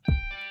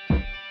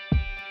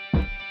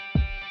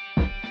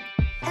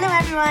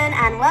everyone,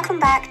 and welcome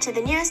back to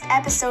the newest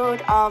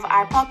episode of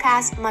our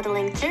podcast,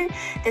 Muddling Through.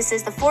 This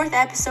is the 4th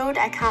episode.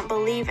 I can't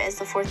believe it is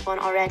the 4th one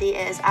already.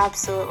 It is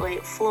absolutely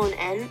flown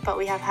in, but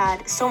we have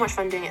had so much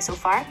fun doing it so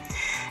far.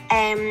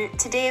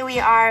 Today we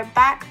are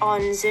back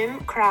on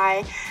Zoom,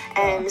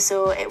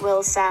 so it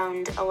will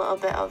sound a little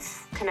bit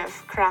of kind of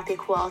crappy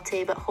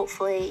quality, but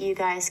hopefully you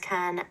guys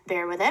can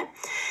bear with it.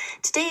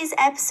 Today's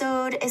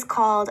episode is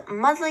called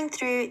Muddling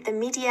Through the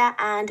Media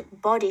and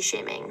Body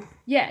Shaming.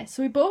 Yeah,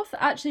 so we both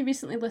actually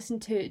recently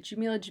listened to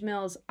Jamila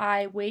Jamil's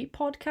I Wait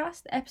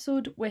podcast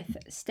episode with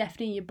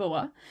Stephanie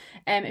Yeboah.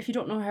 If you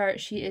don't know her,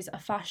 she is a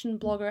fashion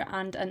blogger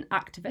and an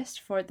activist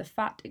for the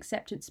fat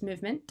acceptance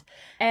movement.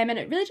 And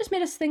it really just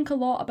made us think a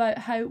lot about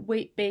how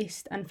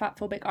weight-based and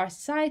fat-phobic our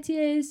society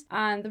is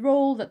and the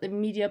role that the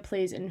media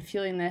plays in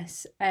fueling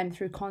this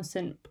through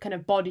constant kind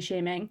of body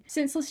shaming.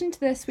 Since listening to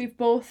this, we've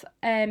both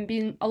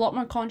been a lot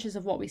more conscious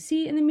of what we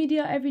see in the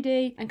media every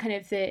day and kind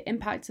of the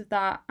impacts of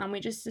that, and we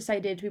just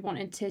decided we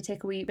wanted to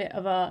take a wee bit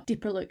of a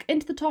deeper look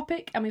into the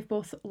topic, and we've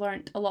both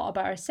learnt a lot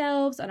about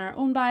ourselves and our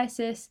own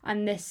biases,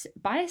 and this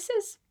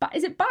biases?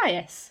 Is it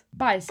bias?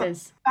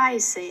 Biases.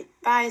 Biases.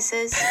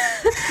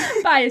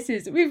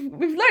 Biases. We've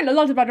learned a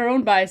lot about our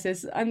own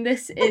biases, and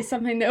this is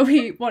something that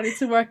we wanted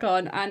to work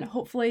on and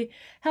hopefully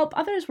help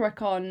others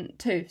work on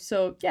too.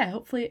 So yeah,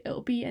 hopefully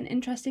it'll be an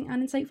interesting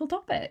and insightful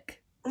topic.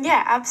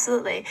 Yeah,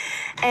 absolutely.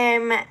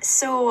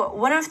 So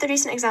one of the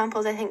recent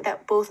examples I think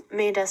that both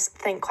made us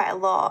think quite a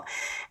lot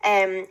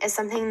is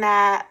something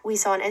that we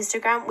saw on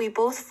Instagram. We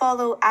both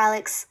follow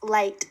Alex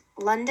Light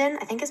London.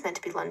 I think it's meant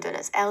to be London.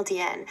 It's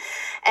LDN.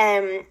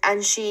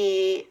 And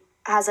she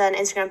has an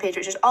Instagram page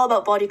which is all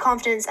about body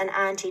confidence and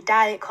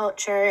anti-diet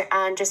culture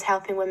and just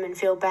helping women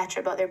feel better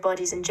about their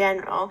bodies in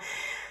general.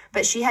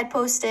 But she had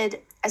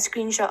posted a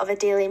screenshot of a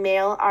Daily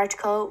Mail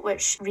article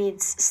which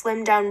reads,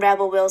 "Slim down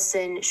Rebel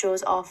Wilson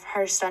shows off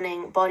her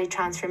stunning body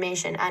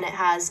transformation," and it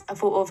has a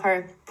photo of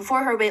her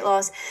before her weight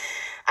loss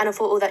and a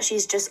photo that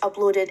she's just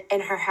uploaded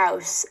in her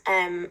house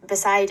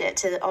beside it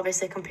to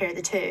obviously compare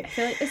the two. I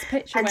feel like this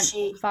picture went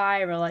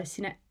viral. I've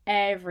seen it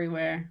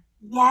everywhere.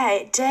 Yeah,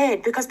 it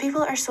did, because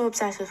people are so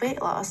obsessed with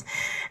weight loss.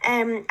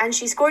 And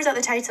she scores out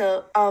the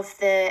title of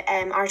the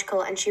article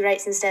and she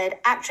writes instead,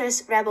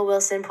 "Actress Rebel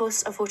Wilson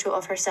posts a photo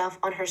of herself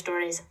on her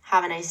stories.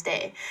 Have a nice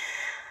day."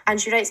 And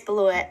she writes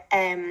below it,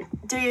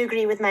 "Do you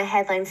agree with my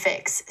headline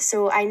fix?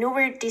 So I know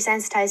we're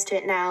desensitized to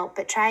it now,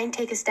 but try and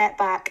take a step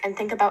back and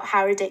think about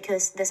how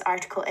ridiculous this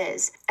article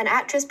is. An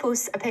actress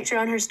posts a picture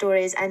on her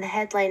stories and the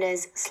headline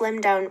is, 'Slim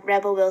down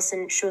Rebel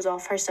Wilson shows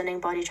off her stunning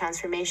body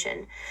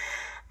transformation.'"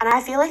 And I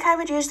feel like I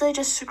would usually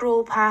just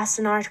scroll past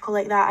an article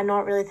like that and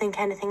not really think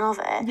anything of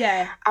it.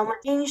 Yeah. And when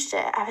I changed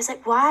it, I was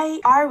like,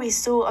 why are we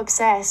so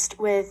obsessed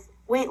with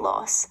weight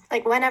loss?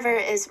 Like, whenever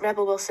is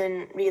Rebel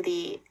Wilson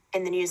really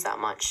in the news that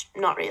much?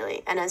 Not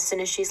really. And as soon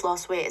as she's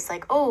lost weight, it's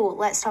like, oh,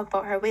 let's talk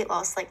about her weight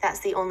loss. Like, that's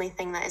the only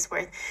thing that is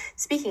worth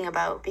speaking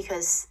about,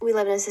 because we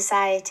live in a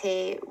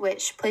society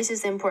which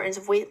places the importance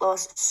of weight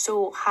loss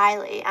so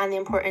highly, and the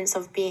importance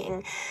of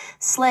being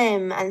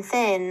slim and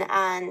thin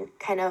and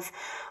kind of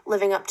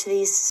living up to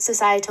these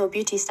societal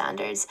beauty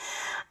standards.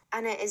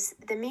 And it is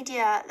the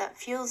media that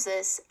fuels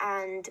this,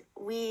 and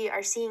we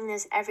are seeing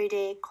this every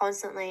day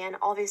constantly, and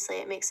obviously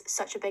it makes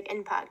such a big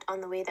impact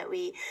on the way that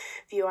we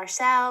view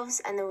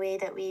ourselves and the way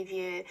that we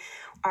view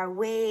our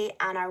weight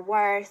and our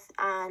worth.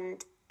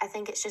 And I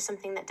think it's just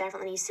something that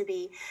definitely needs to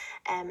be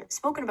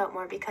spoken about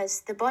more,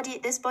 because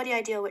this body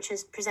ideal which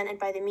is presented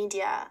by the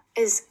media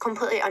is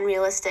completely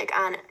unrealistic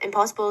and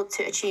impossible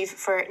to achieve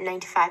for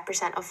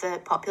 95% of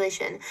the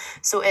population.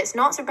 So it's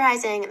not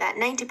surprising that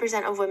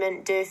 90% of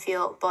women do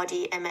feel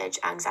body image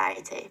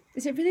anxiety.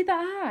 Is it really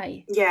that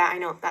high? Yeah, I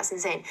know, that's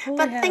insane. Holy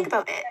but hell. Think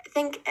about it.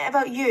 Think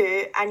about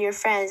you and your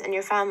friends and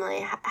your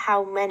family.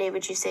 How many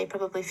would you say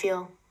probably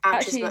feel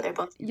anxious about their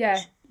body image? Yeah,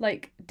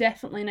 like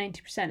definitely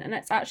 90%, and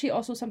it's actually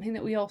also something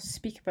that we all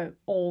speak about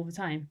all the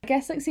time. I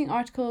guess like seeing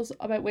articles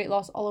about weight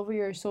loss all over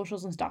your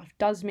socials and stuff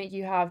does make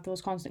you have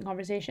those constant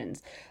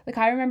conversations. Like,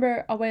 I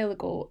remember a while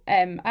ago,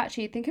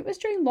 actually I think it was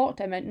during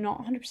lockdown, I'm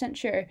not 100%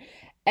 sure,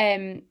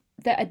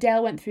 that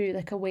Adele went through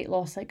like a weight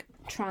loss like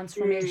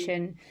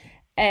transformation.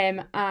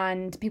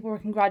 And people were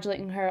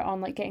congratulating her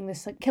on like getting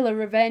this like killer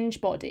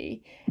revenge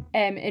body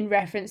in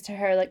reference to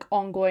her like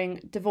ongoing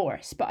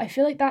divorce. But I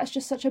feel like that's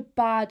just such a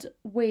bad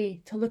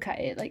way to look at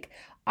it. Like,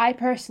 I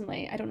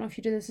personally, I don't know if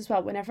you do this as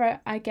well, whenever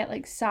I get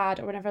like sad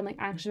or whenever I'm like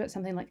anxious about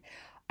something, like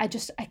I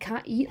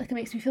can't eat, like it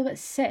makes me feel a bit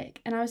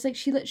sick. And I was like,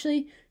 she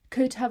literally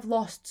could have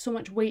lost so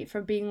much weight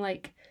for being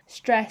like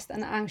stressed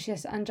and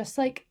anxious and just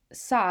like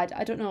sad.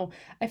 I don't know.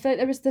 I feel like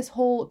there was this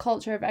whole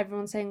culture of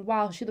everyone saying,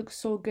 wow, she looks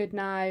so good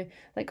now,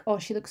 like, oh,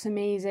 she looks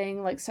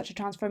amazing, like such a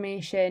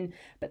transformation.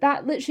 But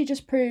that literally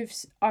just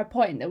proves our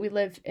point that we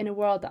live in a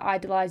world that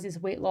idolizes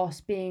weight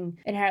loss being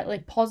inherently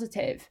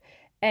positive,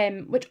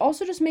 which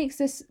also just makes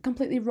this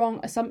completely wrong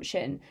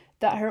assumption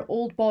that her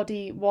old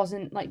body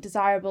wasn't like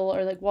desirable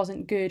or like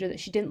wasn't good, or that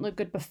she didn't look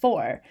good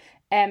before.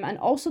 And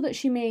also that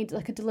she made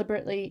like a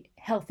deliberately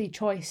healthy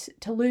choice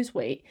to lose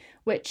weight,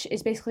 which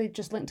is basically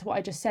just linked to what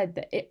I just said,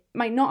 that it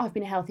might not have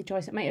been a healthy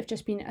choice. It might have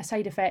just been a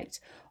side effect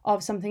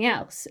of something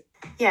else.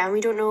 Yeah, and we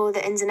don't know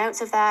the ins and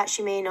outs of that.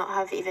 She may not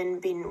have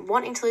even been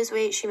wanting to lose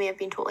weight. She may have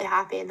been totally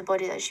happy in the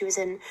body that she was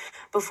in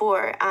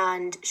before.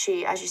 And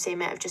she, as you say,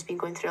 might have just been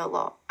going through a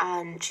lot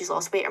and she's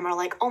lost weight. And we're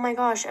like, oh my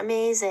gosh,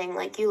 amazing.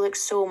 Like, you look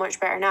so much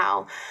better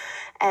now.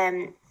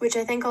 Which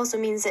I think also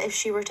means that if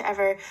she were to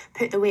ever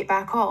put the weight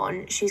back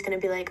on, she's going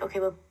to be like, okay,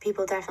 well,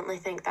 people definitely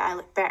think that I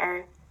look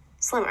better,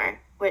 slimmer,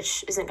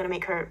 which isn't going to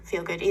make her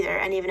feel good either.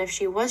 And even if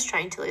she was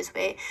trying to lose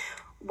weight,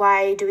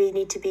 why do we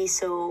need to be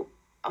so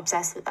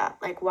obsessed with that?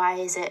 Like, why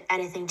is it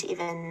anything to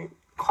even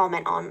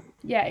comment on?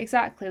 Yeah,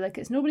 exactly. Like,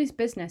 it's nobody's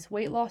business.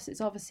 Weight loss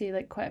is obviously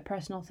like quite a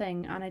personal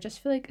thing, and I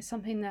just feel like it's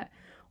something that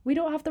we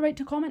don't have the right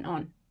to comment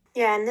on.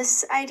 Yeah, and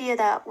this idea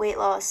that weight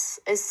loss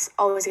is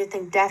always a good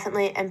thing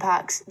definitely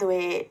impacts the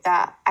way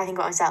that I think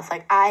about myself.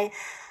 Like, I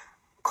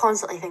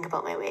constantly think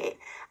about my weight.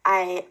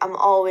 I am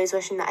always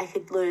wishing that I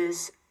could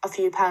lose a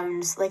few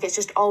pounds. Like, it's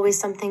just always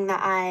something that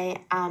I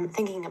am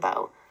thinking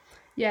about.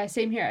 Yeah,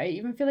 same here. I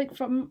even feel like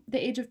from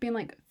the age of being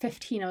like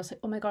 15, I was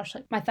like, oh my gosh,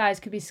 like my thighs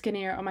could be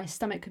skinnier or my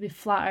stomach could be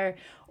flatter,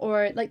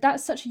 or like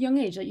that's such a young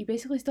age. Like, you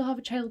basically still have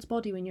a child's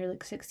body when you're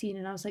like 16,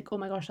 and I was like, oh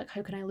my gosh, like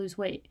how can I lose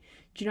weight?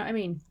 Do you know what I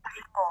mean?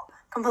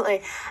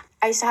 Completely.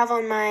 I used to have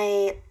on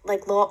my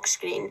like lock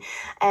screen,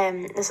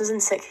 this was in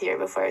 6th year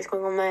before I was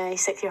going on my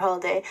 6th year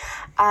holiday,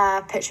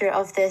 a picture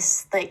of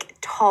this like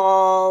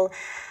tall,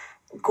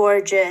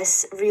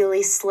 gorgeous,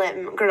 really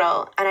slim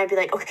girl, and I'd be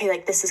like, okay,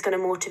 like this is going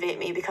to motivate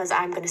me because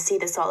I'm going to see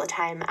this all the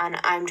time and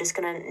I'm just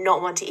going to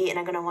not want to eat and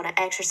I'm going to want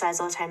to exercise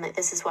all the time. Like,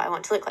 this is what I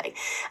want to look like.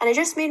 And it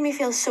just made me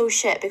feel so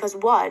shit because,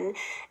 one,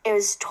 it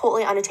was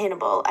totally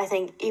unattainable. I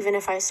think even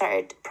if I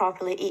started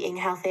properly eating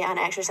healthy and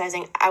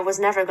exercising, I was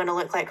never going to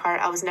look like her.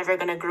 I was never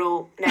going to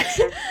grow an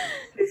extra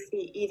 2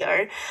 feet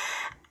either.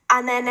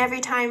 And then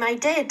every time I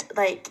did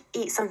like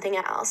eat something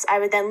else, I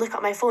would then look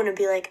at my phone and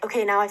be like,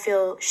 okay, now I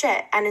feel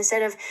shit. And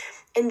instead of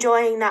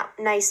enjoying that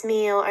nice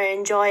meal or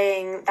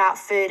enjoying that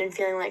food and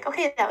feeling like,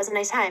 okay, that was a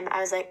nice time, I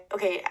was like,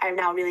 okay, I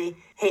now really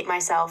hate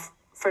myself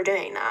for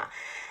doing that.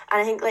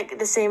 And I think like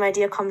the same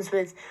idea comes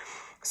with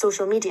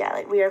social media.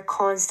 Like, we are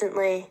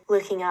constantly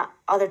looking at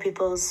other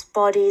people's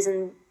bodies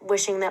and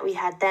wishing that we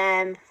had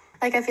them.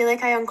 Like, I feel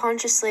like I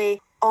unconsciously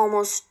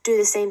almost do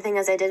the same thing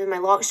as I did with my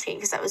lock screen,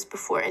 because that was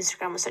before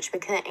Instagram was such a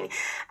big thing.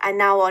 And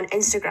now on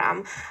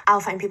Instagram,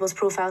 I'll find people's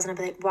profiles and I'll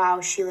be like,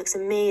 wow, she looks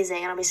amazing,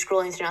 and I'll be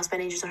scrolling through and I'll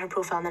spend ages on her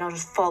profile and then I'll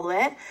just follow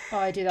it. Oh,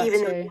 I do that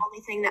Even too. though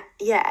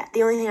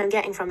the only thing I'm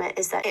getting from it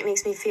is that it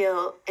makes me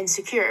feel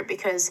insecure,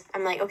 because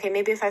I'm like, okay,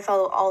 maybe if I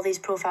follow all these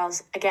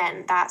profiles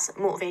again, that's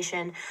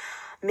motivation.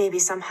 Maybe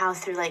somehow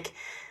through like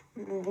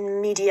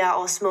media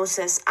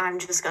osmosis, I'm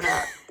just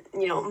gonna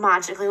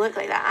magically look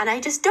like that, and I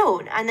just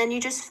don't. And then you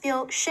just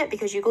feel shit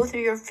because you go through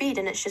your feed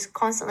and it's just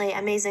constantly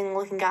amazing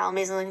looking gal,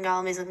 amazing looking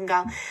gal, amazing looking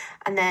gal,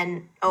 and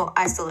then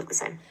I still look the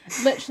same.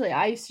 Literally,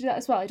 I used to do that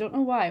as well. I don't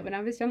know why. When I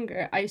was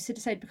younger, I used to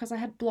decide, because I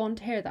had blonde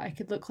hair, that I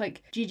could look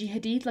like Gigi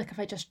Hadid, like if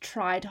I just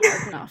tried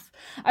hard enough.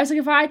 I was like,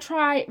 if I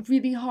try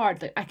really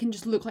hard, like I can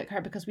just look like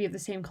her because we have the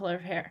same colour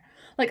of hair.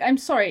 Like, I'm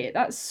sorry,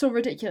 that's so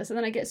ridiculous. And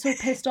then I get so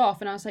pissed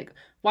off and I was like,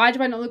 why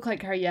do I not look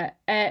like her yet?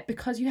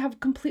 Because you have a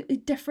completely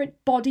different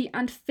body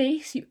and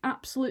face, you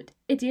absolute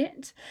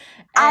idiot.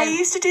 I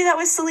used to do that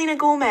with Selena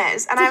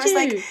Gomez, and I was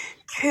like,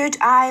 could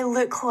I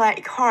look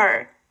like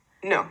her?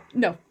 No.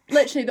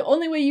 Literally, the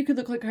only way you could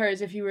look like her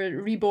is if you were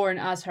reborn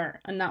as her,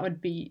 and that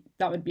would be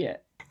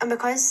it. And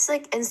because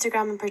like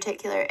Instagram in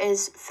particular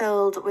is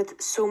filled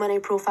with so many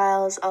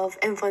profiles of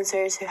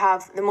influencers who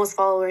have the most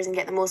followers and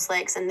get the most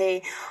likes, and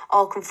they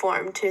all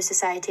conform to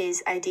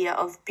society's idea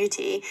of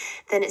beauty,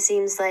 then it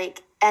seems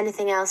like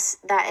anything else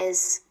that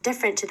is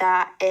different to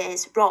that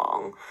is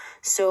wrong.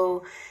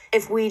 So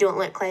if we don't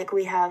look like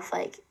we have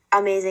like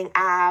amazing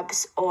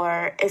abs,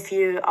 or if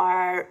you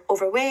are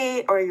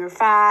overweight or you're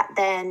fat,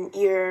 then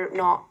you're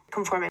not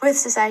conforming with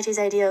society's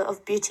idea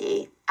of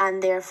beauty,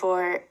 and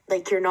therefore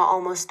like you're not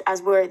almost as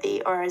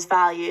worthy or as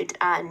valued,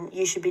 and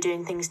you should be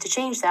doing things to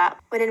change that,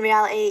 when in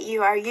reality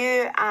you are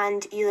you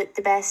and you look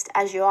the best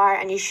as you are,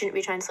 and you shouldn't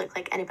be trying to look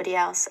like anybody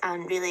else.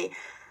 And really,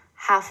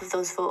 half of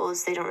those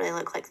photos, they don't really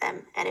look like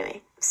them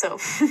anyway. So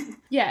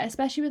yeah,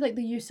 especially with like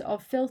the use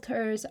of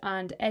filters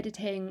and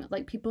editing,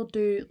 like people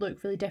do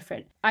look really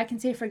different. I can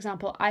say, for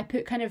example, I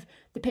put kind of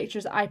the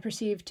pictures I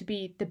perceive to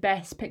be the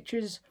best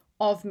pictures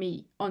of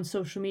me on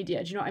social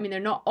media. Do you know what I mean? They're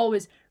not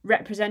always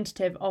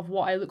representative of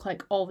what I look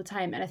like all the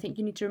time. And I think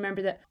you need to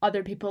remember that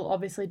other people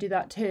obviously do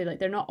that too. Like,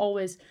 they're not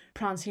always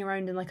prancing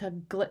around in like a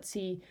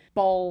glitzy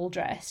ball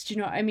dress. Do you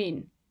know what I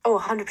mean? Oh,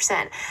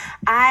 100%.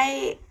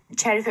 I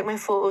cherry pick my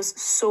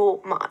photos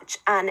so much,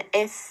 and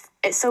if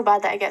it's so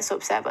bad that I get so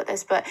upset about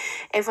this, but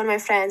if one of my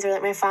friends or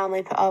like my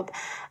family put up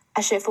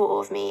a shit photo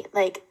of me,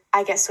 like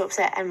I get so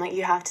upset. I'm like,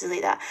 you have to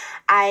delete that.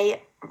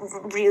 I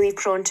really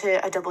prone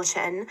to a double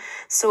chin,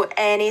 so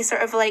any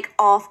sort of like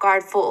off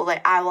guard photo,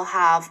 like I will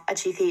have a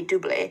cheeky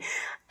double,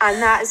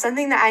 and that is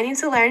something that I need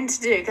to learn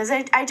to do, because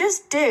I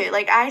just do,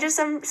 like I just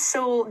am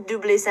so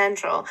double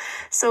central.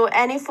 So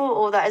any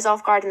photo that is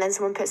off guard and then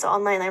someone puts it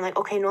online, I'm like,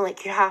 okay, no,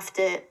 like you have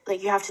to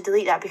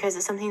delete that, because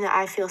it's something that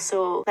I feel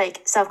so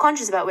like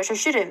self-conscious about, which I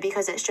shouldn't,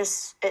 because it's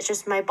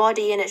just my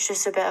body, and it's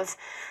just a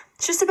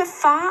bit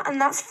fat, and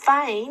that's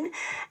fine.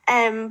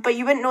 But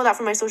you wouldn't know that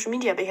from my social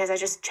media, because I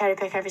just cherry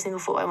pick every single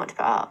photo I want to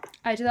put up.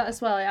 I do that as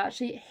well. I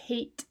actually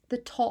hate the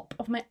top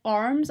of my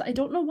arms. I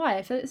don't know why.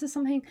 I feel like this is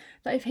something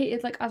that I've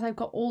hated like as I've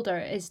got older,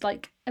 is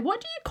like,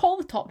 what do you call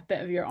the top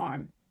bit of your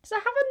arm? Does it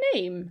have a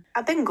name?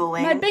 A bingo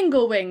wing. My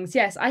bingo wings,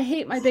 yes. I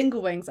hate my bingo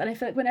wings. And I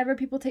feel like whenever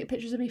people take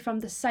pictures of me from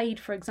the side,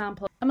 for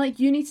example, I'm like,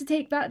 you need to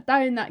take that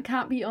down. That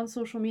can't be on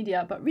social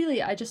media. But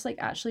really, I just like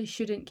actually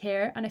shouldn't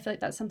care. And I feel like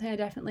that's something I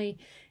definitely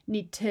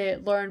need to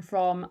learn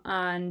from,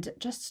 and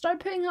just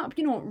start putting up,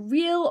 you know,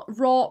 real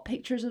raw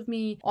pictures of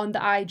me on the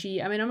IG.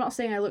 I mean, I'm not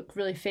saying I look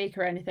really fake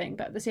or anything,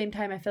 but at the same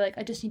time, I feel like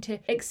I just need to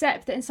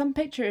accept that in some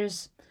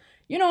pictures,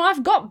 you know,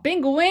 I've got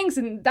bingo wings,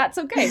 and that's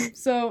okay.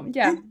 So,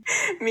 yeah.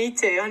 Me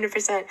too,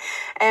 100%.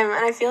 And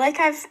I feel like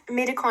I've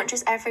made a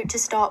conscious effort to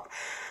stop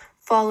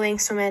following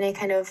so many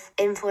kind of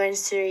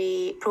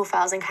influencery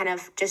profiles and kind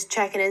of just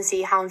checking and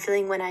see how I'm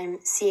feeling when I'm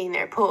seeing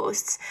their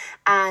posts.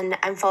 And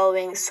I'm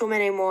following so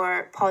many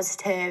more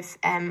positive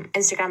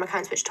Instagram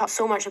accounts which talk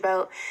so much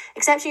about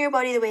accepting your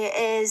body the way it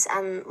is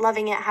and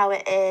loving it how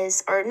it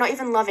is, or not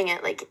even loving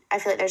it, like I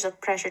feel like there's a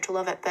pressure to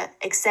love it, but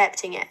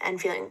accepting it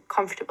and feeling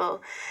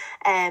comfortable.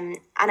 And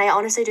I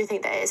honestly do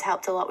think that it has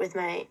helped a lot with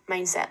my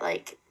mindset,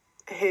 like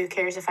who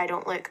cares if I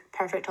don't look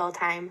perfect all the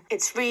time?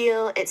 It's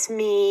real, it's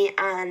me,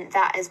 and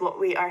that is what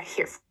we are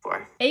here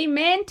for.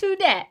 Amen to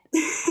that.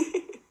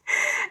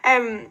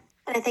 And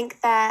I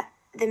think that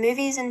the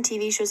movies and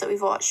TV shows that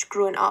we've watched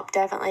growing up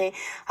definitely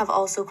have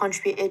also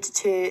contributed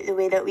to the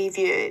way that we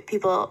view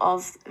people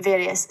of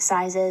various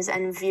sizes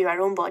and view our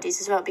own bodies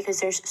as well,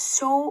 because there's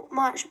so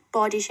much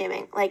body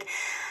shaming. Like,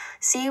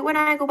 see, when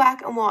I go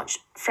back and watch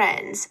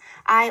Friends,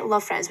 I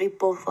love Friends. We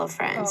both love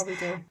Friends. Oh, we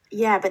do.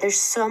 Yeah, but there's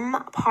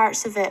some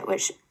parts of it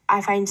which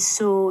I find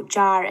so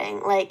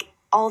jarring. Like,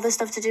 all the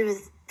stuff to do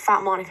with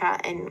Fat Monica,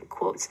 in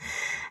quotes.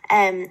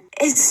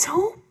 It's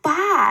so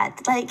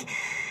bad. Like,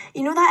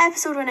 you know that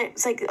episode when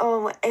it's like,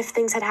 oh, if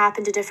things had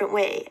happened a different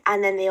way,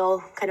 and then they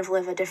all kind of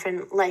live a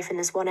different life in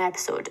this one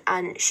episode,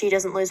 and she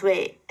doesn't lose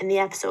weight in the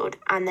episode,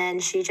 and then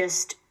she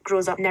just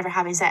grows up never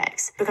having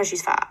sex because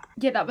she's fat.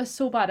 Yeah, that was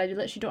so bad. I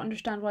literally don't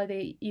understand why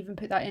they even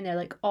put that in there.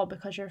 Like, oh,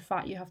 because you're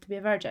fat, you have to be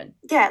a virgin.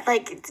 Yeah,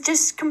 like,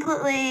 just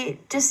completely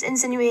just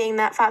insinuating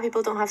that fat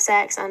people don't have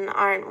sex and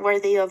aren't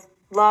worthy of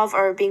love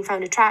or being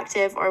found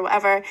attractive or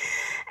whatever.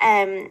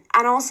 And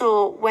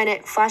also when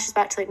it flashes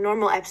back to like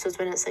normal episodes,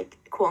 when it's like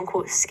quote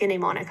unquote skinny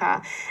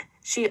Monica,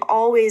 she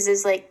always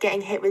is like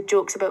getting hit with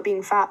jokes about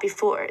being fat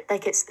before.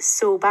 Like, it's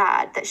so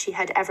bad that she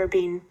had ever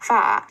been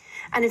fat.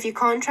 And if you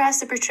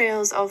contrast the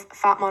portrayals of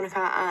Fat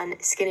Monica and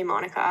Skinny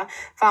Monica,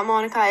 Fat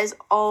Monica is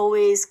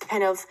always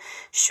kind of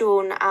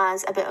shown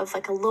as a bit of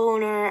like a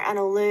loner and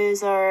a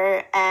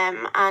loser,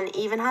 and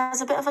even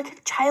has a bit of like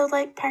a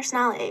childlike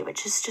personality,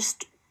 which is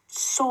just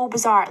so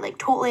bizarre, like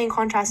totally in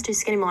contrast to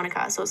Skinny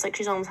Monica. So it's like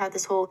she's almost had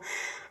this whole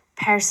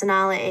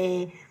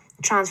personality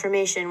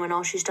transformation when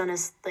all she's done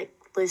is like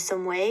lose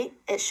some weight.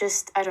 It's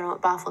just, I don't know,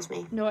 it baffles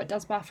me. No, it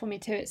does baffle me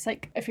too. It's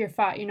like, if you're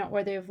fat, you're not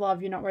worthy of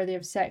love, you're not worthy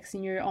of sex,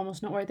 and you're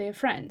almost not worthy of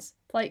friends.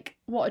 Like,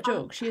 what a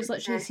joke. She is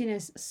literally seen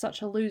as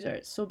such a loser.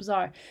 It's so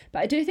bizarre. But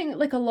I do think that,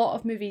 like, a lot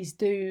of movies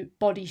do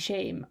body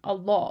shame a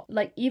lot.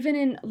 Like, even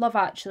in Love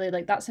Actually,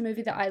 like, that's a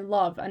movie that I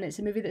love, and it's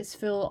a movie that's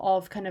full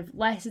of kind of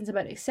lessons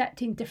about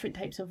accepting different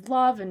types of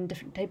love and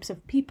different types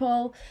of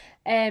people.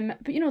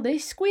 But, you know, they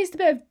squeezed a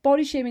bit of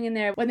body shaming in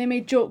there when they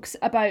made jokes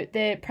about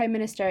the Prime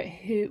Minister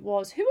who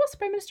was the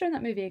Prime Minister in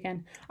that movie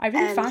again? I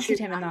really fancied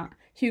him in that.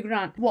 Hugh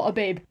Grant, what a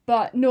babe.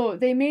 But no,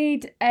 they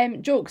made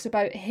jokes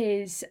about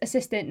his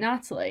assistant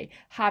Natalie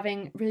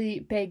having really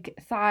big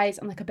thighs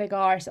and like a big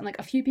arse, and like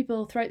a few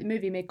people throughout the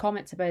movie made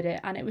comments about it,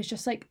 and it was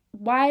just like,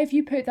 why have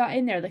you put that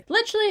in there? Like,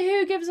 literally,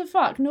 who gives a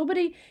fuck?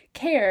 Nobody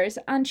cares.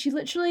 And she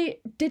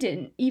literally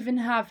didn't even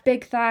have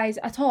big thighs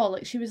at all.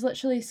 Like, she was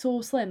literally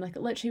so slim. Like,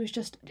 it literally was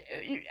just,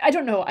 I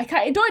don't know,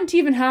 I don't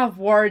even have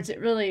words. It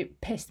really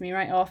pissed me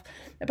right off.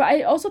 But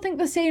I also think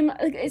the same,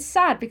 like, it's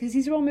sad because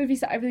these are all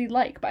movies that I really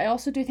like, but I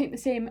also do think the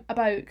same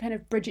about kind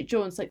of Bridget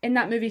Jones. Like, in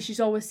that movie,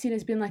 she's always seen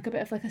as being like a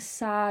bit of like a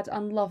sad,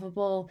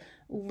 unlovable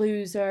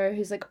loser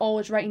who's like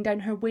always writing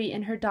down her weight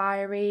in her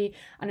diary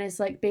and is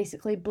like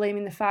basically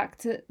blaming the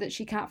fact that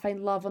she can't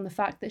find love on the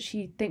fact that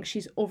she thinks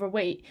she's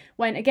overweight,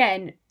 when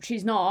again,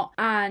 she's not.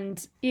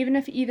 And even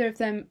if either of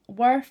them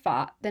were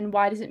fat, then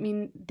why does it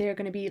mean they're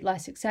going to be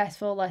less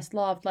successful, less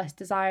loved, less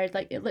desired?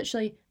 Like, it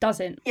literally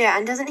doesn't. Yeah,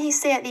 and doesn't he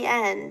say at the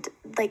end,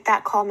 like,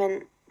 that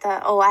comment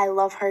that, oh, I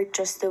love her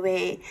just the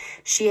way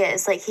she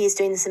is. Like, he's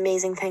doing this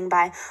amazing thing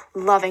by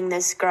loving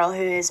this girl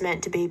who is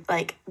meant to be,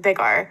 like,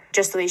 bigger,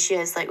 just the way she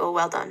is. Like, oh,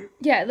 well done.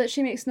 Yeah, it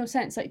literally makes no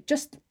sense. Like,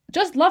 just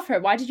love her.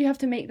 Why did you have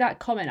to make that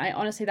comment? I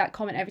honestly, that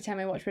comment every time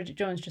I watch Bridget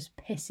Jones just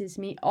pisses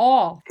me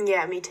off.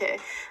 Yeah, me too.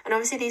 And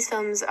obviously these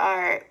films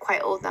are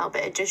quite old now,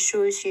 but it just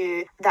shows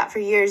you that for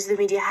years the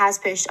media has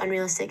pushed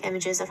unrealistic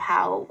images of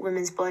how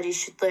women's bodies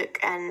should look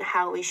and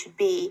how we should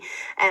be.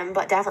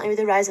 But definitely with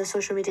the rise of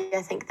social media,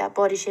 I think that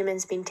body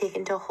shaming's been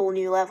taken to a whole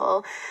new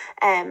level,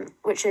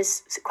 which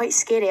is quite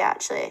scary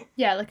actually.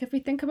 Yeah, like if we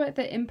think about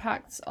the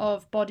impacts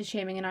of body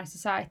shaming in our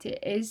society,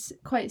 it is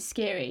quite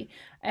scary.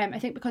 I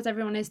think because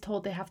everyone is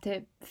told they have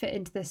to fit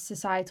into this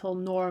societal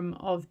norm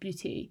of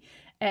beauty,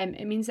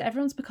 it means that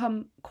everyone's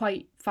become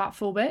quite fat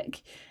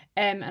phobic.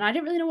 And I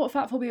didn't really know what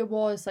fat phobia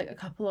was like a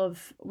couple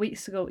of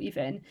weeks ago,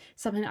 even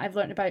something that I've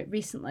learned about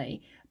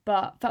recently.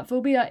 But fat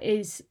phobia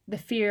is the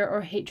fear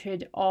or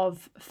hatred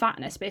of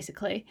fatness,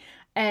 basically.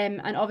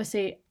 And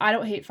obviously, I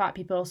don't hate fat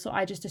people, so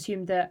I just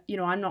assume that, you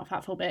know, I'm not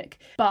fat phobic.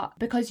 But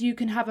because you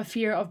can have a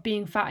fear of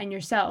being fat in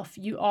yourself,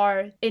 you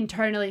are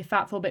internally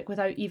fat phobic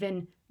without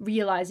even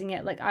realizing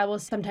it. Like, I will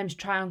sometimes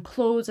try on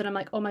clothes and I'm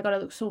like, oh my god, I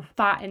look so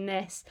fat in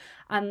this.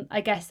 And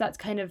I guess that's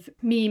kind of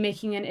me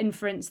making an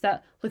inference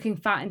that looking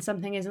fat in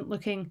something isn't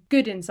looking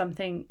good in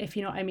something, if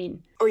you know what I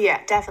mean. Oh yeah,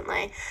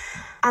 definitely.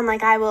 And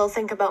like, I will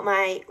think about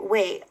my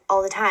weight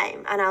all the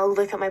time and I'll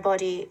look at my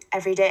body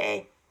every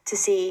day to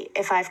see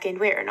if I've gained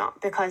weight or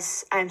not,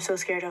 because I'm so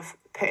scared of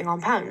putting on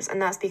pounds, and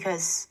that's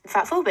because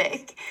fat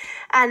phobic.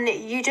 And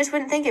you just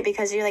wouldn't think it,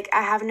 because you're like,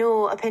 I have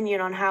no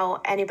opinion on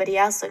how anybody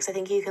else looks. I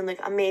think you can look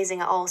amazing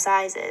at all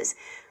sizes,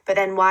 but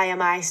then why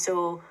am I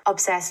so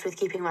obsessed with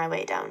keeping my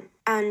weight down?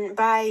 And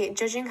by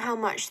judging how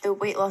much the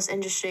weight loss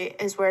industry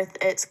is worth,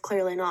 it's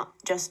clearly not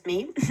just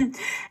me.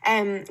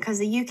 Because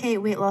the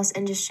UK weight loss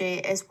industry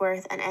is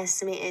worth an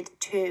estimated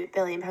 £2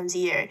 billion a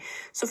year.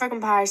 So for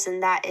comparison,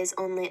 that is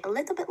only a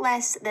little bit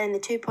less than the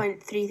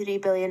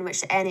 2.33 billion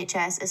which the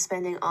NHS is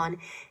spending on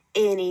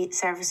A&E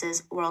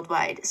services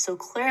worldwide. So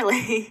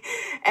clearly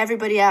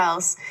everybody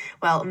else,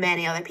 well,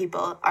 many other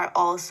people are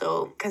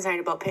also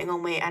concerned about putting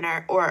on weight and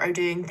are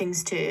doing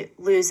things to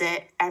lose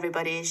it.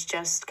 Everybody is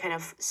just kind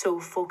of so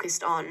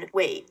focused on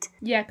weight.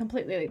 Yeah,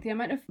 completely. Like, the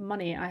amount of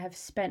money I have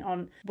spent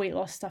on weight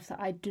loss stuff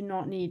that I do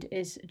not need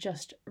is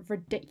just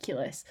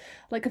ridiculous.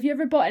 Like, have you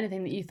ever bought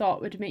anything that you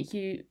thought would make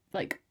you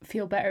like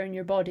feel better in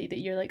your body that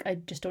you're like, I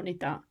just don't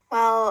need that?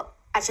 Well,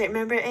 actually, I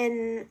remember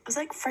it was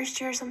like first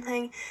year or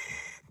something,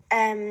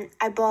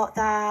 I bought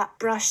that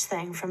brush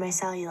thing for my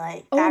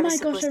cellulite. Oh my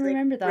gosh, I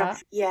remember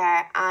that.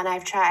 Yeah, and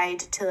I've tried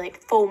to like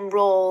foam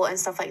roll and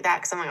stuff like that,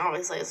 because I'm like,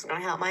 obviously it's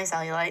going to help my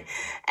cellulite.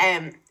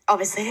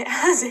 Obviously it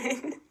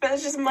hasn't, but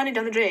it's just money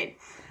down the drain.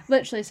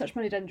 Literally such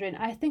money down the drain.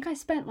 I think I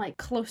spent like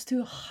close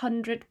to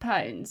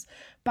 £100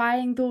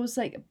 buying those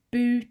like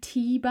Boo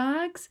tea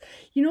bags.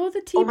 You know the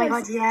tea bags? Oh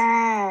my god,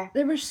 yeah.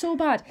 They were so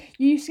bad.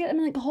 You used to get them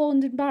in like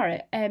Holland and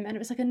Barrett, and it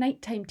was like a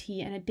nighttime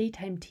tea and a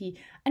daytime tea,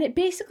 and it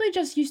basically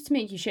just used to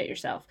make you shit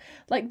yourself.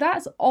 Like,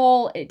 that's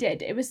all it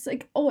did. It was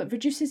like,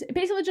 it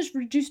basically just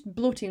reduced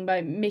bloating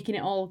by making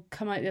it all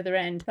come out the other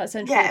end. That's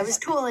essentially. Yeah, it was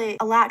totally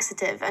a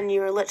laxative, and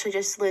you were literally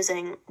just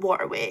losing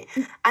water weight.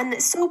 And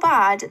it's so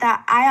bad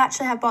that I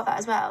actually have bought that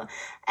as well.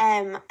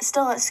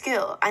 Still at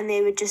school, and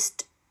they would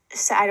just.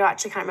 So I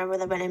actually can't remember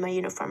whether I went in my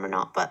uniform or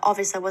not, but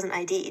obviously I wasn't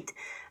ID'd,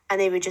 and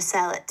they would just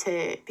sell it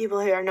to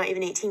people who are not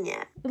even 18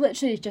 yet.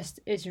 Literally just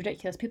is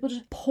ridiculous. People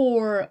just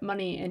pour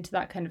money into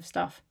that kind of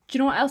stuff. Do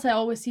you know what else I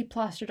always see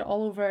plastered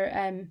all over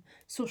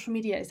social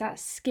media? Is that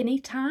skinny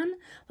tan?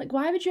 Like,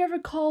 why would you ever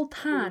call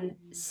tan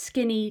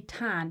skinny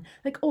tan?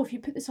 Like, oh, if you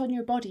put this on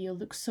your body, you'll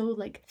look so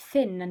like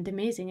thin and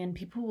amazing, and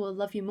people will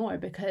love you more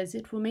because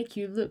it will make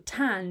you look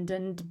tanned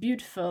and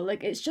beautiful.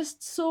 Like, it's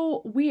just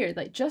so weird.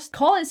 Like, just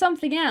call it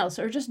something else,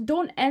 or just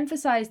don't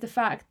emphasize the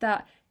fact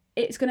that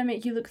it's going to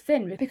make you look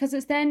thin, because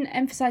it's then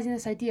emphasizing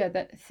this idea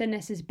that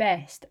thinness is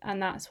best,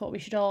 and that's what we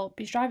should all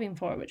be striving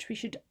for, which we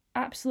should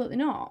absolutely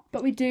not.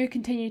 But we do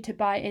continue to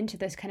buy into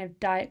this kind of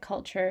diet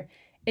culture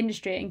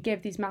industry and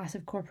give these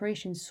massive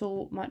corporations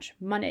so much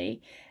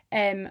money.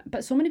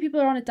 But so many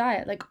people are on a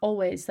diet, like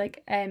always.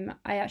 Like, I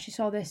actually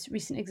saw this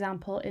recent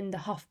example in the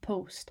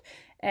HuffPost,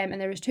 and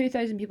there was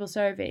 2,000 people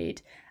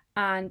surveyed,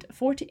 and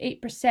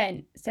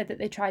 48% said that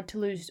they tried to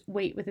lose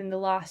weight within the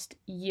last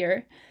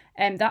year.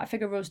 That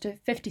figure rose to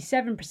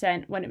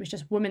 57% when it was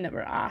just women that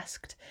were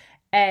asked.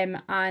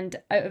 And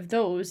out of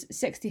those,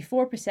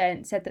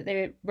 64% said that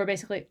they were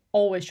basically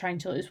always trying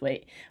to lose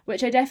weight,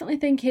 which I definitely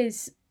think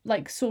is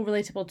like so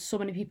relatable to so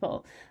many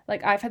people.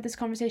 Like, I've had this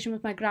conversation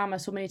with my grandma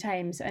so many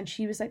times, and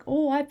she was like,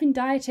 oh, I've been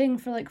dieting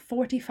for like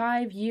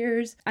 45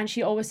 years. And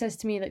she always says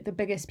to me, like, the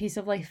biggest piece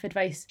of life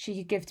advice she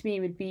could give to me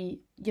would be,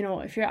 you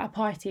know, if you're at a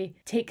party,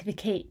 take the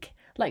cake.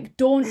 Like,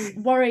 don't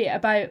worry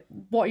about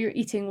what you're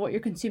eating, what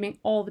you're consuming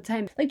all the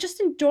time. Like,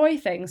 just enjoy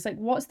things. Like,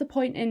 what's the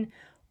point in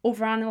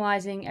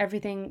overanalyzing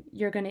everything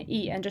you're going to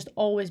eat and just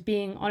always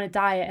being on a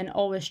diet and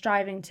always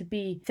striving to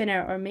be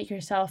thinner or make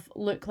yourself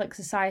look like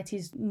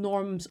society's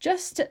norms?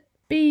 Just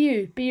Be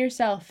you, be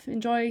yourself,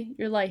 enjoy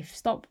your life,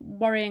 stop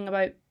worrying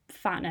about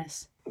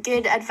fatness.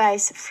 Good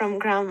advice from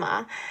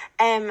grandma.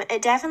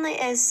 It definitely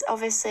is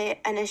obviously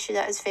an issue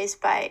that is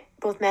faced by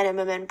both men and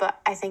women, but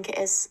I think it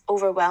is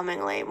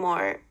overwhelmingly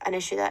more an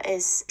issue that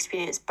is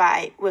experienced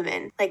by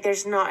women. Like,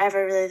 there's not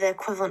ever really the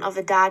equivalent of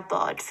a dad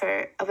bod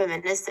for a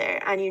woman, is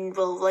there? And you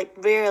will like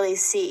rarely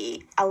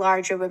see a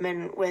larger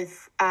woman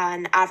with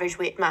an average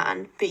weight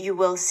man, but you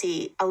will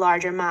see a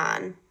larger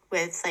man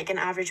with like an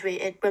average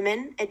weighted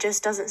woman. It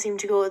just doesn't seem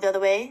to go the other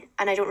way,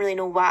 and I don't really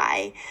know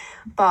why,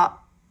 but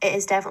it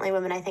is definitely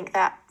women, I think,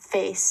 that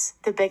face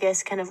the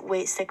biggest kind of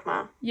weight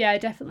stigma. Yeah, I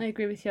definitely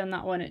agree with you on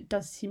that one. It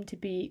does seem to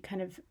be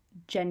kind of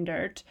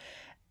gendered.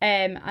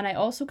 And I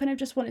also kind of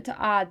just wanted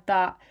to add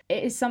that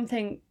it is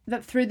something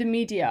that through the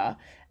media,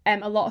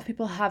 a lot of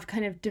people have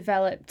kind of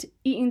developed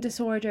eating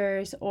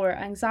disorders or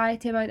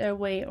anxiety about their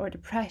weight or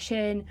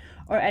depression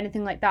or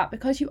anything like that.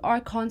 Because you are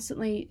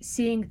constantly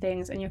seeing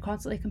things and you're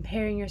constantly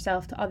comparing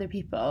yourself to other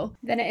people,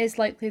 then it is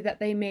likely that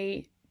they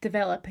may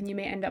develop and you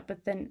may end up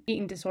with an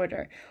eating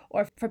disorder.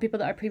 Or for people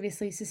that are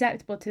previously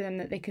susceptible to them,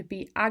 that they could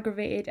be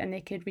aggravated and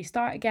they could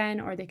restart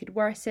again, or they could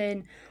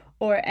worsen,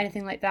 or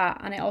anything like that.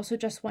 And I also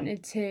just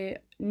wanted to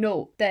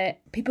note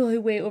that people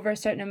who weigh over a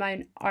certain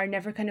amount are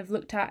never kind of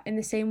looked at in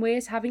the same way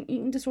as having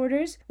eating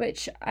disorders,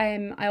 which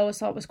I always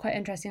thought was quite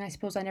interesting. I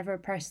suppose I never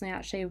personally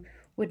actually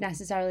would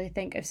necessarily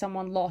think if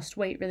someone lost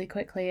weight really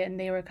quickly and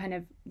they were kind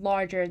of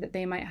larger that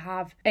they might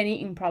have an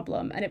eating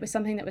problem. And it was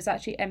something that was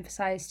actually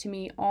emphasised to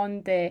me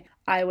on the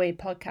I Weigh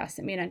podcast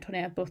that me and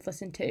Antonia have both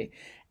listened to,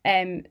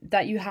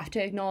 that you have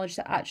to acknowledge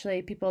that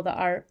actually people that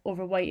are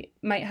overweight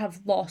might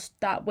have lost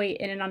that weight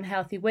in an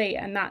unhealthy way,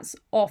 and that's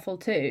awful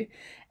too.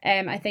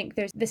 I think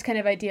there's this kind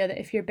of idea that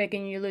if you're big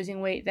and you're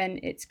losing weight, then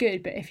it's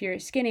good, but if you're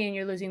skinny and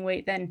you're losing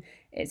weight, then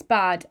it's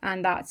bad.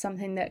 And that's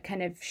something that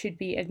kind of should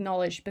be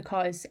acknowledged,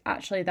 because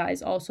actually that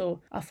is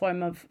also a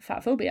form of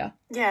fat phobia.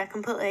 Yeah,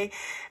 completely.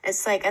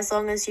 It's like, as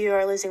long as you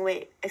are losing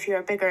weight, if you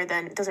are bigger,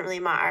 then it doesn't really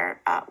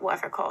matter at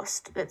whatever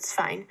cost, that's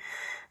fine.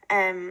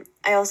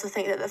 I also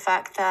think that the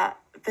fact that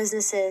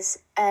businesses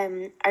are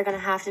going to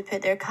have to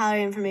put their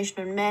calorie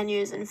information on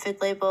menus and food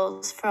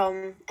labels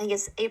from, I think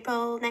it's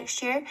April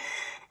next year,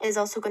 is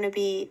also going to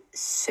be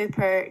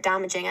super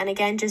damaging. And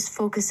again, just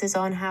focuses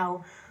on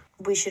how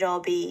we should all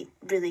be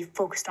really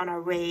focused on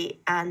our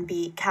weight and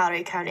be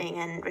calorie counting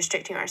and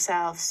restricting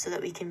ourselves so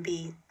that we can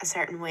be a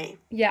certain way.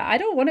 Yeah, I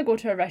don't want to go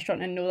to a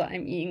restaurant and know that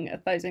I'm eating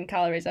 1,000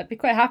 calories. I'd be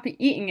quite happy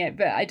eating it,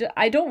 but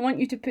I don't want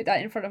you to put that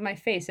in front of my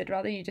face. I'd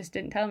rather you just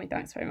didn't tell me.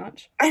 Thanks very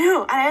much. I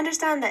know, and I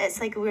understand that it's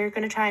like we're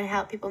going to try and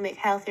help people make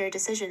healthier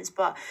decisions,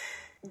 but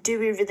do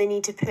we really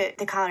need to put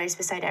the calories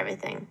beside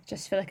everything?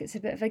 Just feel like it's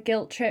a bit of a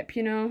guilt trip,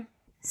 you know?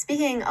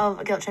 Speaking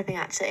of guilt tripping,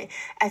 actually,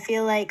 I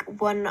feel like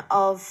one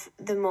of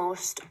the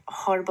most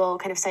horrible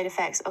kind of side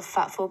effects of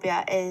fat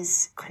phobia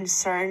is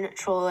concern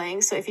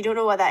trolling. So if you don't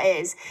know what that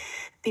is,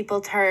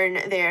 people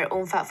turn their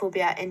own fat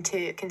phobia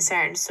into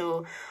concern.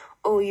 So,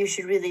 oh, you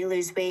should really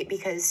lose weight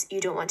because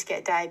you don't want to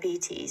get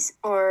diabetes.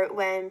 Or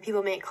when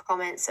people make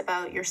comments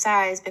about your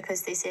size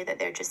because they say that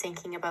they're just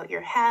thinking about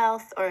your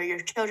health or your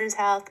children's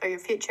health or your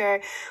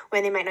future,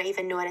 when they might not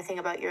even know anything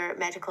about your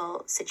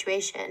medical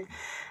situation.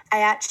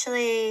 I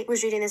actually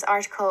was reading this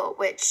article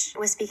which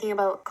was speaking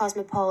about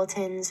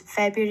Cosmopolitan's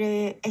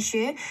February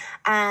issue,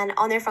 and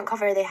on their front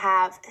cover they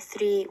have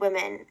 3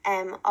 women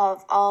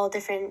of all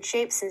different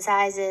shapes and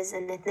sizes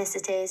and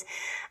ethnicities,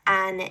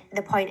 and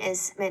the point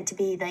is meant to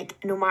be like,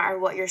 no matter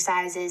what your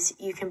size is,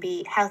 you can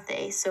be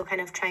healthy. So kind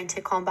of trying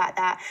to combat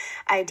that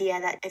idea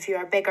that if you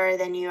are bigger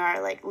then you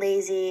are like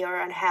lazy or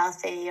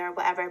unhealthy or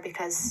whatever,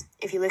 because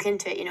if you look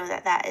into it, you know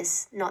that that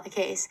is not the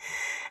case.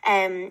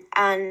 And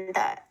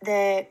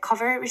the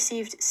cover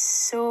received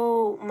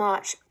so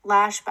much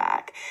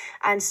lashback,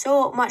 and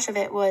so much of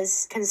it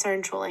was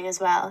concern trolling as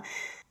well.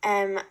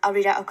 I'll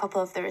read out a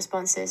couple of the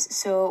responses.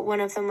 So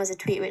one of them was a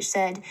tweet which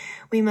said,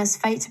 "We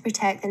must fight to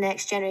protect the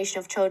next generation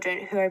of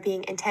children who are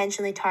being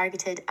intentionally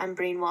targeted and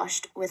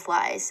brainwashed with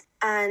lies."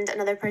 And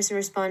another person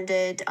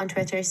responded on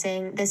Twitter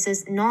saying, "This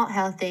is not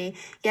healthy.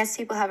 Yes,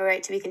 people have a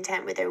right to be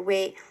content with their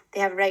weight. They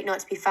have a right not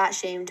to be fat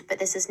shamed, but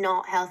this is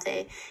not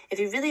healthy. If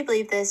you really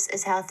believe this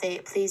is healthy,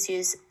 please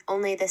use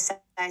only this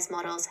size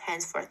models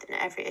henceforth in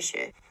every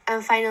issue."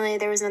 And finally,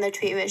 there was another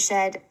tweet which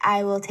said,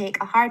 "I will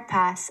take a hard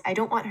pass. I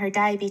don't want her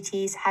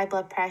diabetes, high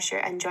blood pressure,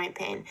 and joint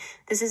pain.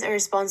 This is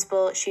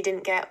irresponsible. She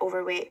didn't get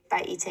overweight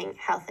by eating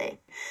healthy."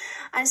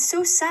 And it's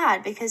so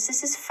sad because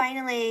this is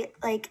finally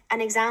like an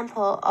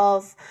example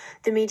of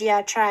the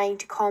media trying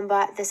to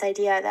combat this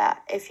idea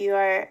that if you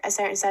are a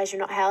certain size, you're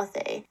not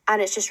healthy.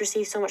 And it's just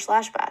received so much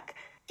lashback.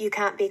 You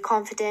can't be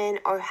confident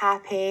or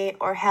happy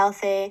or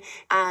healthy.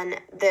 And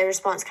the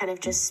response kind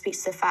of just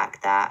speaks to the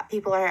fact that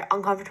people are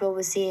uncomfortable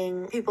with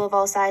seeing people of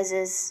all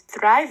sizes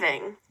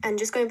thriving. And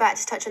just going back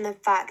to touch on the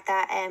fact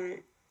that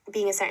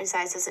being a certain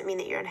size doesn't mean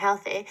that you're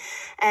unhealthy.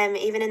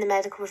 Even in the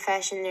medical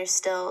profession, there's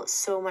still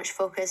so much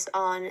focus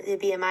on the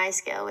BMI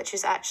scale, which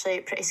is actually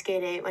pretty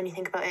scary when you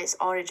think about its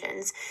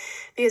origins,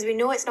 because we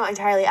know it's not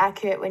entirely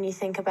accurate when you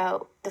think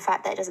about the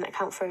fact that it doesn't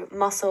account for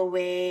muscle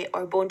weight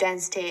or bone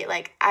density.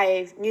 Like,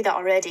 I knew that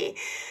already.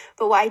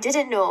 But what I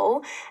didn't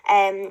know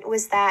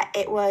was that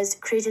it was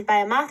created by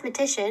a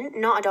mathematician,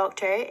 not a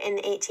doctor, in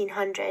the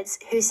 1800s,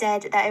 who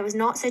said that it was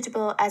not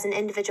suitable as an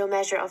individual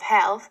measure of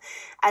health,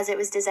 as it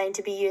was designed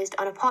to be used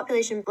on a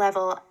population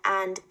level,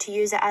 and to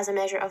use it as a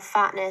measure of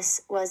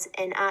fatness was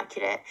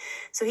inaccurate.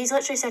 So he's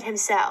literally said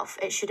himself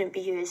it shouldn't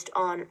be used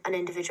on an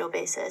individual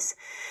basis,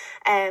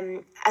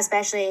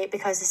 especially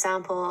because the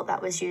sample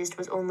that was used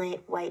was only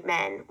white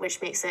men,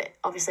 which makes it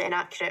obviously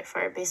inaccurate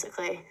for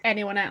basically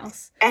anyone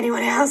else.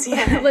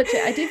 Yeah.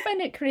 Literally, I do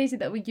find it crazy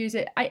that we use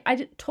it.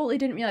 I totally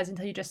didn't realise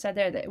until you just said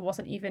there that it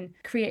wasn't even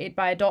created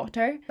by a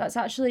doctor. That's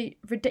actually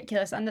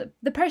ridiculous. And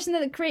the person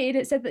that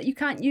created it said that you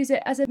can't use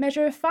it as a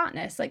measure of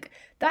fatness. Like,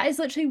 that is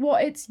literally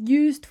what it's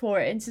used for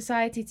in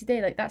society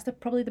today. Like, that's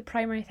probably the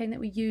primary thing that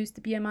we use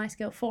the BMI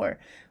scale for,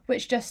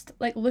 which, just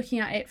like looking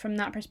at it from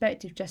that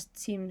perspective, just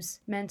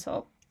seems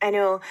mental. I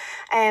know.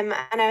 And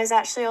I was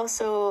actually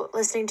also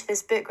listening to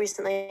this book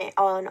recently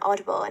on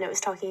Audible, and it was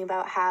talking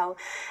about how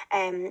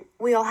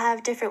we all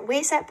have different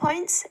weight set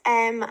points.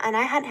 And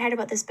I hadn't heard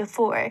about this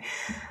before,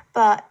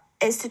 but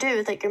it's to do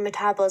with like your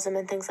metabolism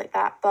and things like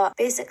that. But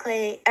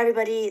basically,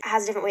 everybody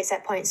has a different weight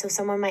set point. So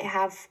someone might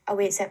have a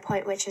weight set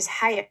point which is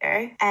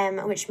higher,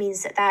 which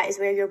means that is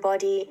where your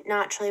body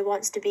naturally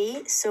wants to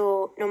be.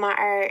 So no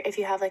matter if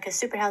you have like a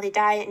super healthy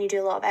diet and you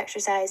do a lot of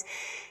exercise,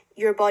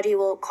 your body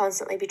will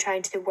constantly be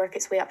trying to work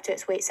its way up to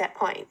its weight set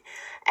point.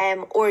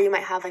 Or you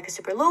might have like a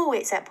super low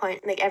weight set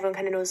point. Like, everyone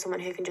kind of knows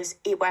someone who can just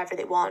eat whatever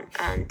they want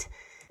and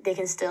they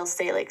can still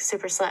stay like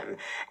super slim,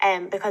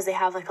 because they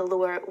have like a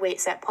lower weight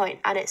set point.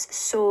 And it's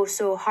so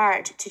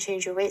hard to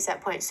change your weight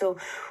set point. So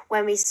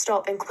when we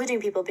stop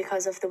including people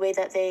because of the way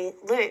that they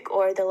look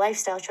or the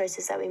lifestyle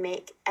choices that we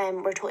make,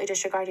 we're totally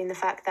disregarding the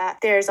fact that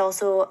there's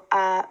also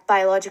a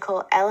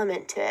biological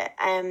element to it.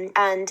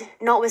 And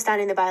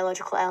notwithstanding the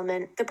biological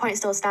element, the point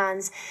still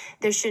stands.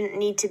 There shouldn't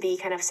need to be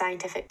kind of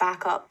scientific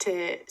backup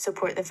to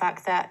support the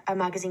fact that a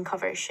magazine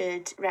cover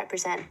should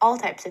represent all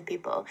types of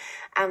people,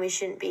 and we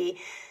shouldn't be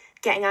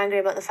getting angry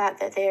about the fact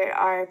that there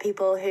are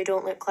people who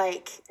don't look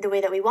like the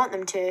way that we want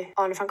them to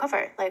on the front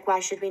cover. Like,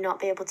 why should we not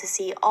be able to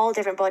see all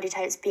different body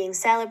types being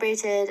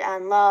celebrated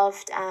and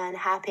loved and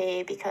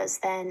happy? Because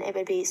then it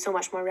would be so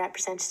much more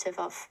representative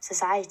of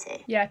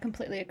society. Yeah, I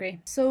completely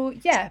agree. So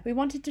yeah, we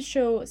wanted to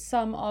show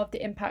some of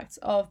the impacts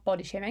of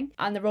body shaming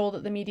and the role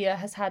that the media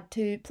has had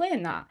to play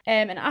in that.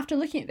 And after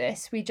looking at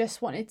this, we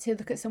just wanted to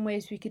look at some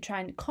ways we could try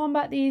and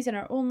combat these in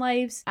our own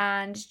lives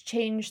and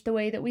change the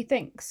way that we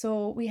think.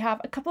 So we have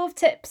a couple of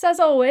tips, as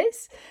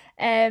always.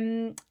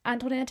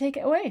 Antonia, take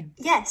it away.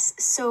 Yes,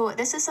 so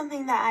this is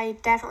something that I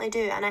definitely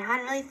do, and I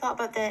hadn't really thought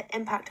about the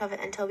impact of it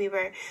until we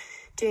were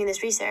doing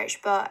this research,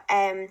 but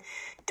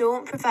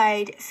don't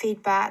provide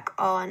feedback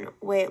on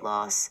weight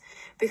loss,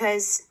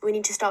 because we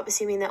need to stop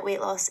assuming that weight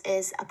loss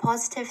is a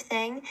positive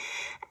thing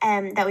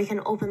that we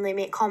can openly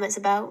make comments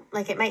about.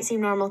 Like, it might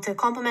seem normal to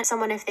compliment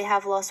someone if they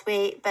have lost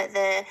weight, but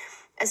the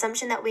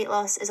assumption that weight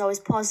loss is always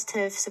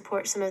positive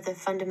supports some of the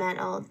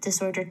fundamental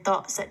disordered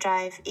thoughts that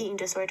drive eating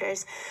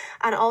disorders.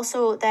 And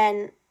also,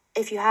 then,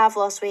 if you have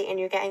lost weight and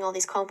you're getting all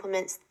these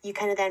compliments, you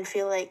kind of then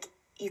feel like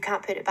you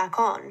can't put it back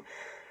on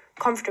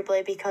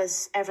comfortably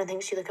because everyone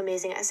thinks you look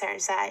amazing at a certain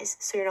size,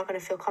 so you're not going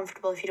to feel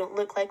comfortable if you don't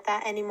look like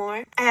that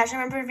anymore. I actually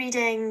remember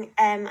reading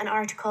an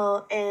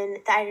article in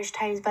the Irish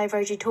Times by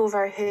Virgie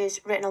Tover, who's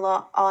written a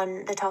lot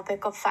on the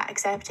topic of fat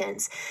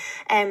acceptance,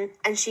 and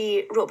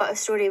she wrote about a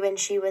story when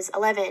she was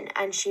 11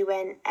 and she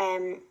went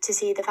to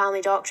see the family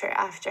doctor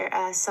after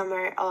a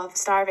summer of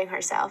starving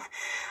herself.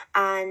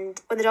 And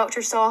when the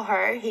doctor saw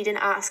her, he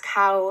didn't ask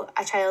how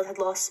a child had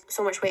lost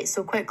so much weight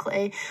so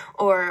quickly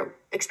or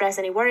express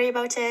any worry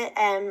about it,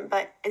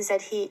 but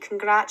instead he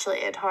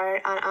congratulated her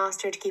and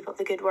asked her to keep up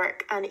the good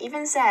work, and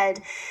even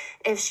said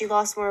if she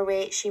lost more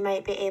weight she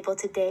might be able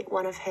to date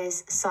one of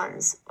his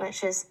sons,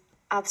 which is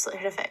absolutely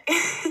horrific.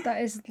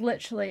 That is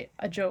literally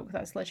a joke.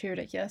 That's literally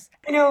ridiculous.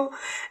 I know,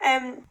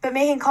 but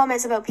making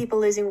comments about people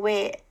losing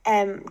weight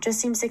just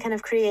seems to kind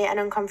of create an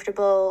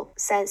uncomfortable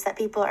sense that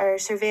people are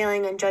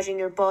surveilling and judging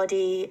your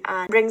body,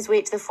 and brings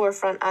weight to the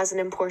forefront as an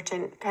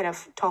important kind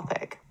of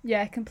topic.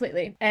 Yeah,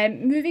 completely.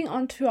 Moving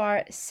on to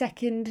our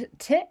second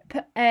tip,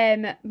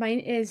 mine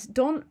is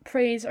don't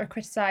praise or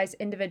criticize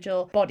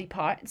individual body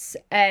parts.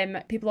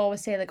 People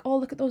always say like, oh,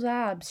 look at those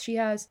abs. She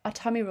has a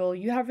tummy roll.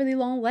 You have really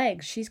long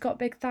legs. She's got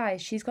big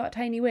thighs. She's got a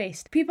tiny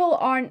waist. People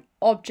aren't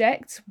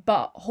objects,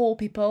 but whole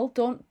people.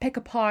 Don't pick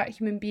apart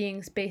human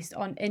beings based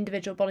on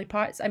individual body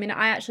parts. I mean,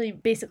 I actually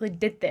basically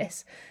did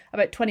this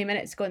about 20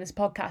 minutes ago in this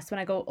podcast when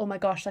I go, oh my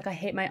gosh, like I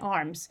hate my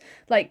arms.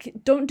 Like,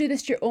 don't do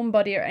this to your own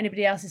body or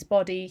anybody else's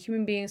body.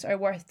 Human beings are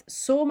worth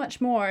so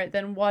much more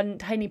than one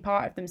tiny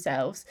part of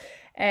themselves.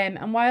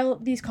 And while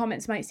these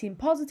comments might seem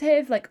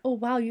positive, like, oh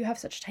wow, you have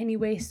such a tiny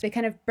waist, they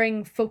kind of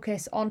bring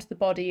focus onto the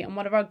body. And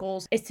one of our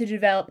goals is to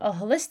develop a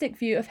holistic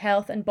view of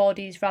health and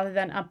bodies rather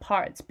than a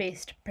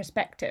parts-based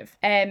perspective.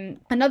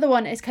 Another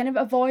one is kind of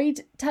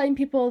avoid telling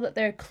people that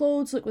their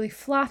clothes look really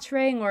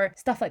flattering or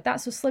stuff like that.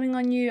 So slimming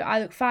on you, I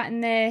look fat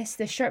in this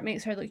shirt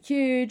makes her look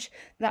huge,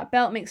 that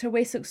belt makes her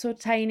waist look so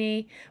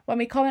tiny. When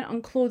we comment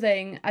on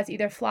clothing as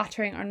either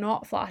flattering or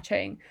not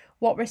flattering,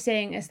 what we're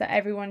saying is that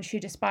everyone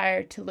should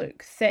aspire to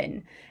look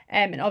thin.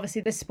 And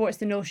obviously this supports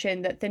the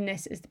notion that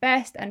thinness is the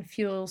best and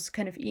fuels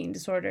kind of eating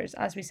disorders,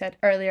 as we said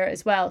earlier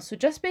as well. So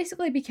just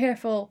basically be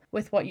careful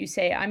with what you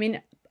say. I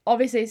mean,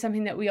 obviously it's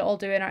something that we all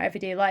do in our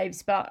everyday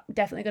lives, but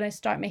definitely going to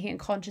start making a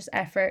conscious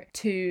effort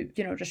to,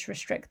 just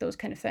restrict those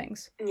kind of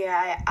things. Yeah,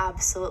 I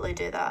absolutely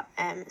do that.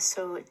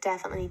 So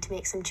definitely need to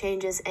make some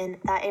changes in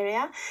that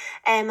area.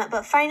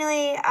 But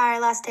finally, our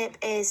last tip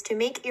is to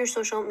make your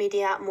social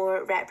media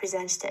more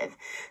representative.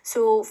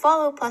 So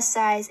follow plus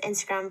size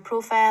Instagram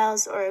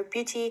profiles or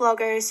beauty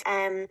bloggers,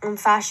 and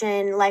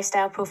fashion,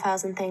 lifestyle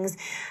profiles and things,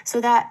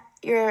 so that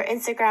your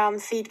Instagram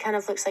feed kind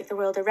of looks like the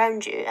world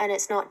around you, and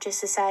it's not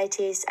just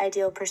society's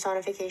ideal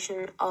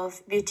personification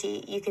of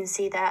beauty. You can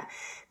see that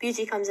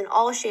beauty comes in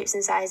all shapes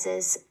and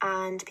sizes,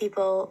 and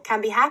people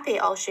can be happy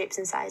at all shapes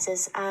and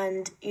sizes,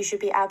 and you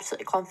should be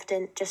absolutely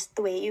confident just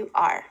the way you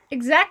are.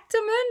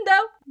 Exactamundo!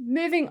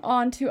 Moving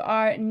on to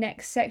our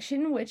next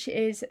section, which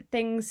is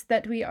things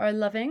that we are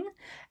loving.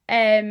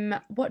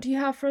 What do you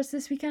have for us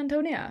this week,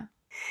 Antonia?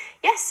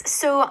 Yes,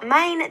 so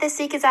mine this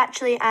week is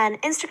actually an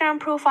Instagram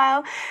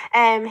profile.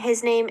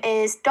 His name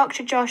is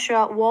Dr.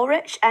 Joshua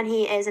Walrich, and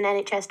he is an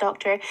NHS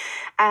doctor,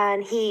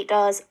 and he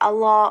does a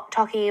lot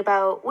talking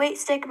about weight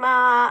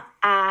stigma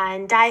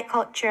and diet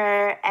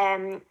culture,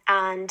 and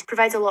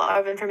provides a lot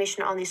of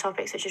information on these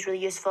topics, which is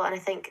really useful. And I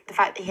think the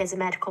fact that he has a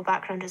medical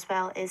background as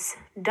well is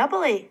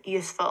doubly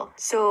useful.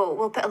 So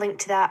we'll put a link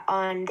to that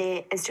on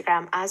the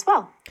Instagram as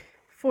well.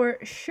 For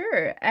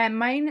sure.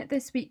 Mine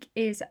this week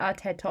is a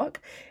TED Talk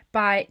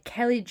by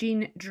Kelly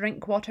Jean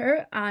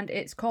Drinkwater, and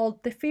it's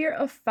called The Fear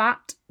of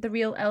Fat, the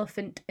Real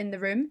Elephant in the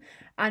Room,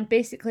 and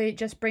basically it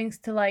just brings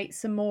to light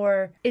some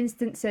more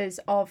instances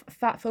of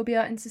fat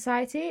phobia in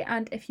society.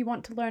 And if you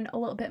want to learn a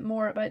little bit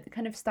more about the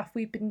kind of stuff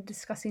we've been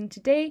discussing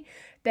today,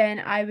 then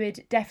I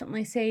would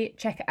definitely say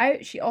check it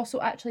out. She also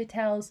actually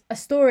tells a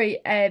story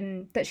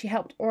that she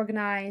helped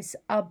organise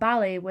a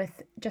ballet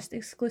with just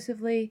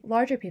exclusively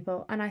larger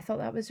people, and I thought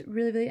that was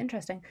really, really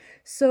interesting.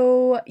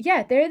 So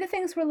yeah, they're the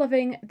things we're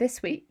loving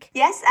this week.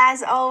 Yes,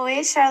 as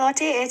always,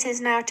 Charlotte, it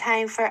is now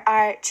time for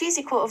our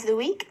cheesy quote of the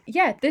week.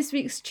 Yeah, this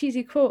week's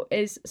cheesy quote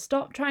is,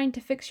 "Stop trying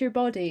to fix your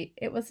body.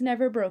 It was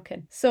never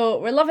broken." So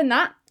we're loving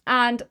that.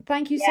 And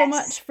thank you so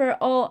much for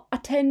all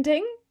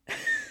attending.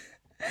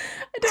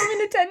 I don't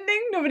mean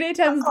attending. Nobody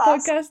attends the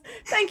podcast.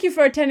 Thank you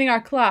for attending our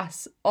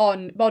class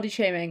on body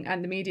shaming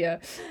and the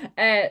media.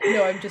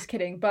 No, I'm just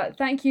kidding. But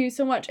thank you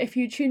so much if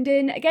you tuned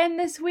in again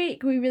this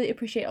week. We really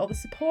appreciate all the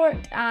support,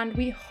 and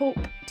we hope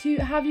to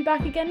have you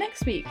back again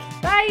next week.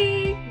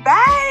 Bye!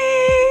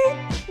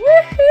 Bye!